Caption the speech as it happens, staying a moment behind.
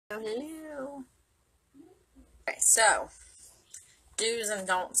Hello. Okay, so do's and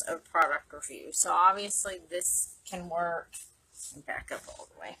don'ts of product review. So obviously this can work, back up all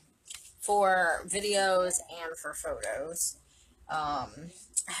the way, for videos and for photos. I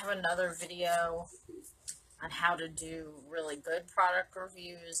have another video on how to do really good product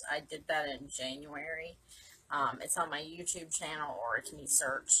reviews. I did that in January. It's on my YouTube channel, or it can be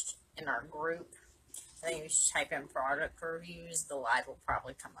searched in our group. I think you should type in product reviews. The live will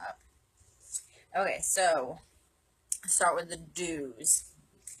probably come up. Okay, so start with the do's.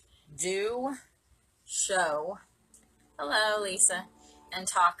 Do, show, hello Lisa, and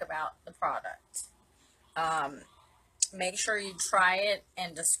talk about the product. Make sure you try it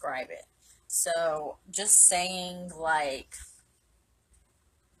and describe it. So just saying like,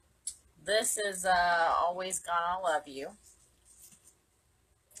 this is Always Gonna Love You,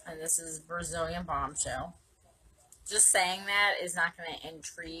 and this is Brazilian Bombshell. Just saying that is not going to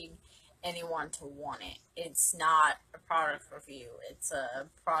intrigue anyone to want it. It's not a product review. It's a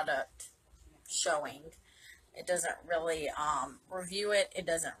product showing. It doesn't really review it. It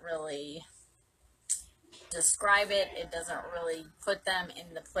doesn't really describe it. It doesn't really put them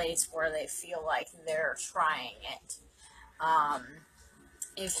in the place where they feel like they're trying it.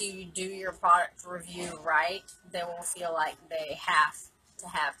 If you do your product review right, they will feel like they have to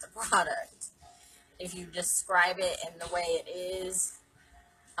have the product. If you describe it in the way it is,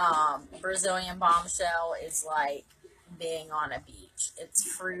 Brazilian Bombshell is like being on a beach. It's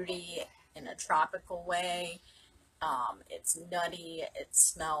fruity in a tropical way. It's nutty. It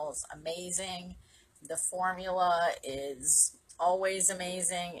smells amazing. The formula is always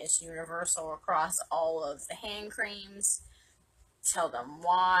amazing. It's universal across all of the hand creams. Tell them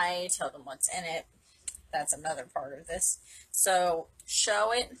why. Tell them what's in it. That's another part of this. So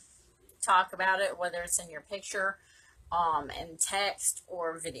show it. Talk about it, whether it's in your picture, in text,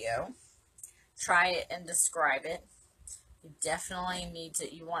 or video. Try it and describe it. You definitely need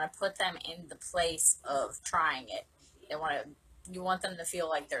to, you want to put them in the place of trying it. You want them to feel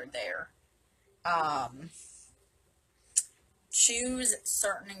like they're there. Choose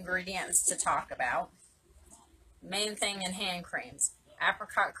certain ingredients to talk about. Main thing in hand creams: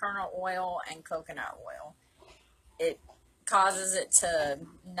 apricot kernel oil and coconut oil. It causes it to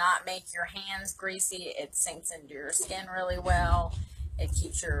not make your hands greasy. It sinks into your skin really well. It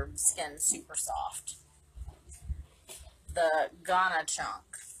keeps your skin super soft. The Ghana chunk,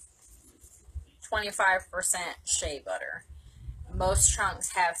 25% shea butter. Most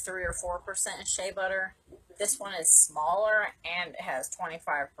chunks have 3 or 4% shea butter. This one is smaller and it has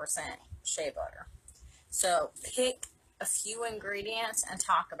 25% shea butter. So pick a few ingredients and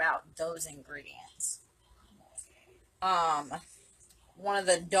talk about those ingredients. One of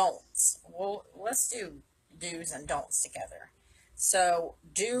the don'ts. Well, let's do do's and don'ts together. So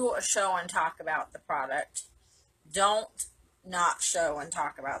do show and talk about the product. Don't not show and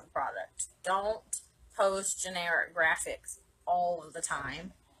talk about the product. Don't post generic graphics all of the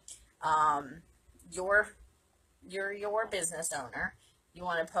time. You're your business owner. You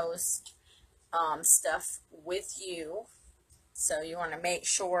want to post stuff with you. So you want to make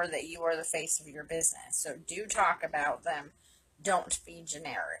sure that you are the face of your business. So do talk about them. Don't be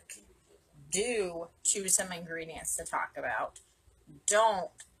generic. Do choose some ingredients to talk about. Don't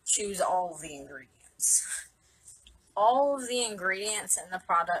choose all of the ingredients. All of the ingredients in the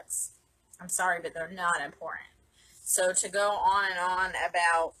products, I'm sorry, but they're not important. So to go on and on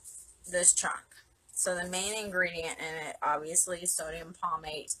about this chunk. So the main ingredient in it, obviously, is sodium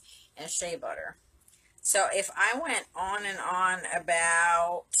palmate and shea butter. So if I went on and on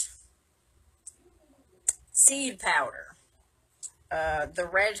about seed powder, the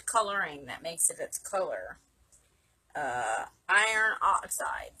red coloring that makes it its color, iron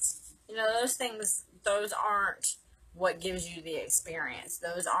oxides, those things, those aren't what gives you the experience.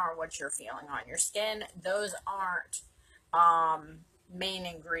 Those aren't what you're feeling on your skin. Those aren't main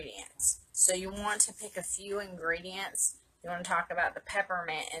ingredients. So you want to pick a few ingredients. You want to talk about the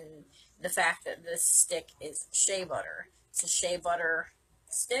peppermint and the fact that this stick is shea butter. It's a shea butter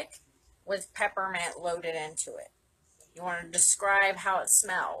stick with peppermint loaded into it. You want to describe how it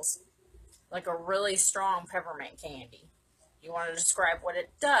smells, like a really strong peppermint candy. You want to describe what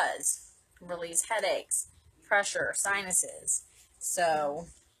it does: release headaches, pressure, sinuses. So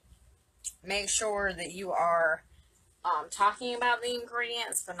make sure that you are talking about the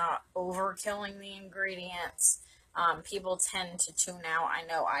ingredients, but not overkilling the ingredients. People tend to tune out. I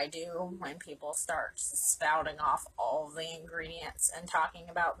know I do when people start spouting off all the ingredients and talking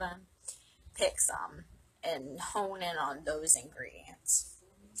about them. Pick some and hone in on those ingredients.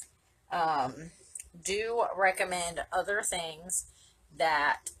 Do recommend other things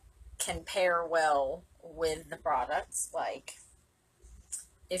that can pair well with the products. Like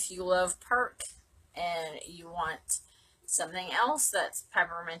if you love Perk and you want something else that's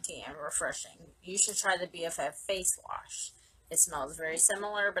pepperminty and refreshing, you should try the BFF face wash. It smells very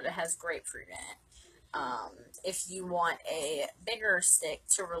similar, but it has grapefruit in it. If you want a bigger stick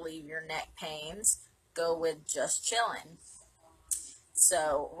to relieve your neck pains, go with Just Chillin'.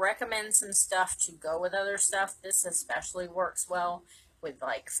 So recommend some stuff to go with other stuff. This especially works well with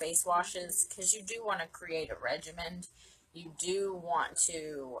like face washes because you do want to create a regimen. You do want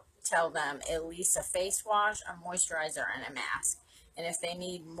to tell them at least a face wash, a moisturizer, and a mask. And if they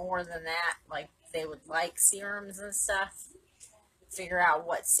need more than that, like they would like serums and stuff, figure out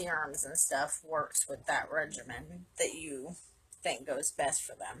what serums and stuff works with that regimen that you think goes best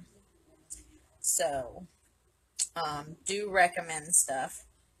for them. So, do recommend stuff.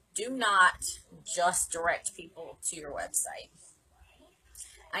 Do not just direct people to your website.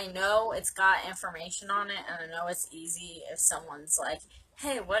 I know it's got information on it, and I know it's easy if someone's like,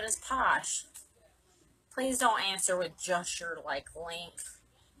 hey, what is Posh? Please don't answer with just your like link.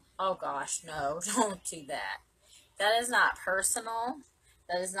 Oh gosh, no, don't do that. That is not personal.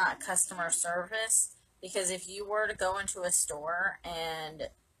 That is not customer service. Because if you were to go into a store and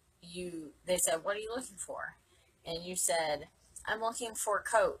they said, what are you looking for? And you said, I'm looking for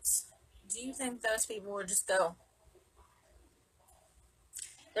coats. Do you think those people would just go,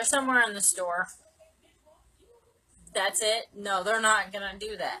 they're somewhere in the store, that's it? No, they're not going to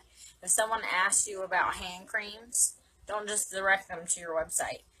do that. If someone asks you about hand creams, don't just direct them to your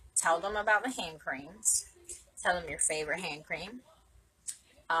website. Tell them about the hand creams. Tell them your favorite hand cream.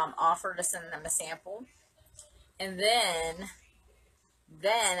 Offer to send them a sample. And then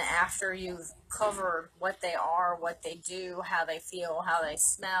after you've covered what they are, what they do, how they feel, how they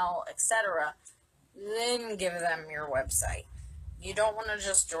smell, etc., then give them your website. You don't want to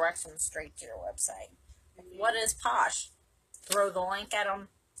just direct them straight to your website. What is Posh? Throw the link at them.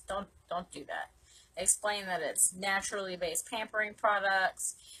 Don't do that. Explain that it's naturally based pampering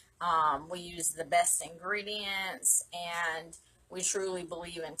products. We use the best ingredients, and we truly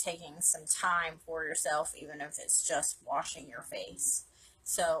believe in taking some time for yourself, even if it's just washing your face.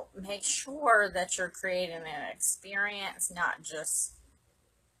 So make sure that you're creating an experience, not just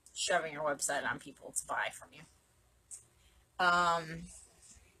shoving your website on people to buy from you.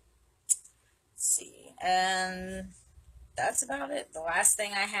 Let's see, and that's about it. The last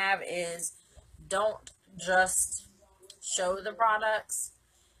thing I have is don't just show the products.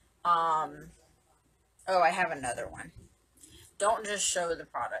 Oh, I have another one. Don't just show the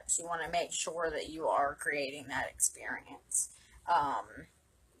products. You want to make sure that you are creating that experience.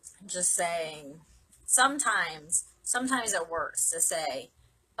 Just saying, sometimes it works to say,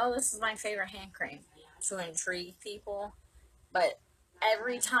 oh, this is my favorite hand cream, to intrigue people. But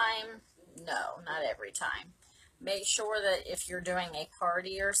every time, no, not every time. Make sure that if you're doing a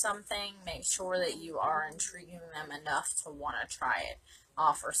party or something, make sure that you are intriguing them enough to want to try it.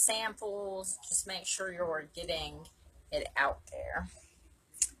 Offer samples. Just make sure you're getting it out there.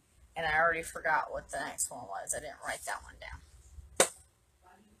 And I already forgot what the next one was. I didn't write that one down.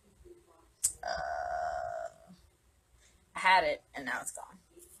 I had it, and now it's gone.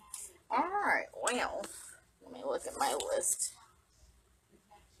 Alright, well, let me look at my list.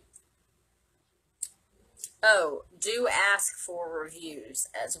 Oh, do ask for reviews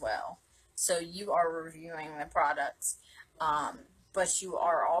as well. So you are reviewing the products, but you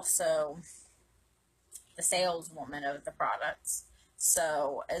are also the saleswoman of the products.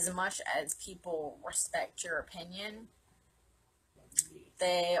 So as much as people respect your opinion,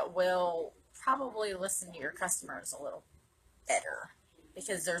 they will probably listen to your customers a little better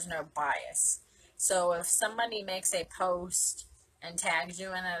because there's no bias. So if somebody makes a post and tags you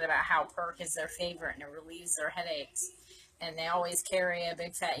in it about how Perk is their favorite and it relieves their headaches, and they always carry a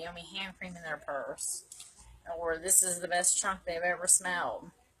big fat yummy hand cream in their purse, or this is the best chunk they've ever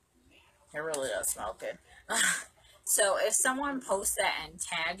smelled, it really does smell good. So if someone posts that and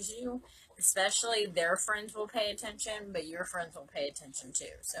tags you, especially their friends will pay attention, but your friends will pay attention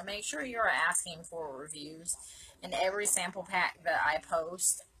too. So make sure you're asking for reviews. And every sample pack that I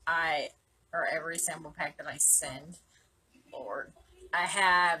post, or every sample pack that I send, Lord, I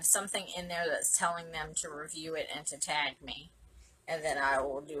have something in there that's telling them to review it and to tag me. And then I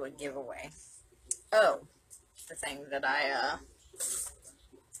will do a giveaway. Oh, the thing that I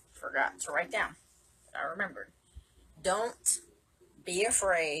forgot to write down. I remembered. Don't be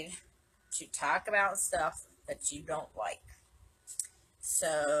afraid to talk about stuff that you don't like.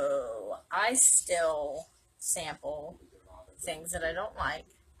 So I still sample things that I don't like.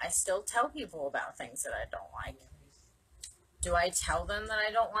 I still tell people about things that I don't like. Do I tell them that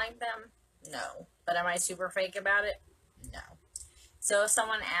I don't like them? No. But am I super fake about it? No. So if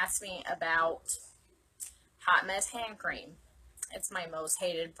someone asks me about Hot Mess hand cream, it's my most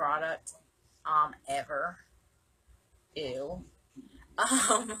hated product ever. Ew.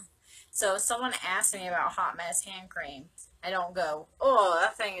 Um, so if someone asks me about Hot Mess hand cream, I don't go, oh,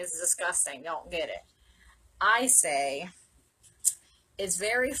 that thing is disgusting, don't get it. I say it's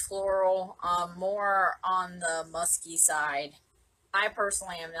very floral, more on the musky side. I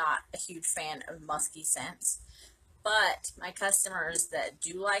personally am not a huge fan of musky scents, but my customers that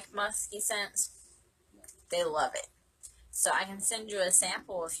do like musky scents, they love it. So I can send you a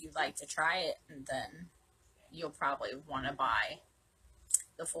sample if you'd like to try it, and then you'll probably want to buy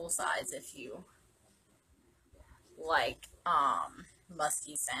the full size if you like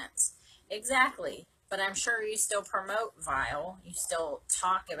musky scents. Exactly. But I'm sure you still promote Vile. You still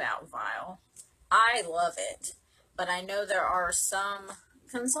talk about Vile. I love it. But I know there are some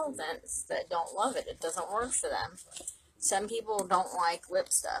consultants that don't love it. It doesn't work for them. Some people don't like lip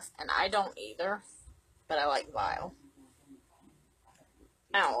stuff, and I don't either. But I like Vile.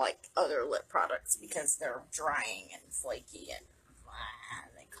 I don't like other lip products because they're drying and flaky and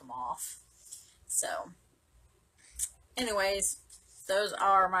they come off. So, anyways, those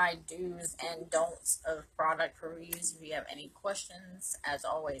are my do's and don'ts of product reviews. If you have any questions, as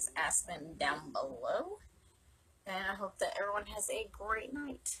always, ask them down below. And I hope that everyone has a great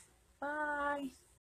night. Bye.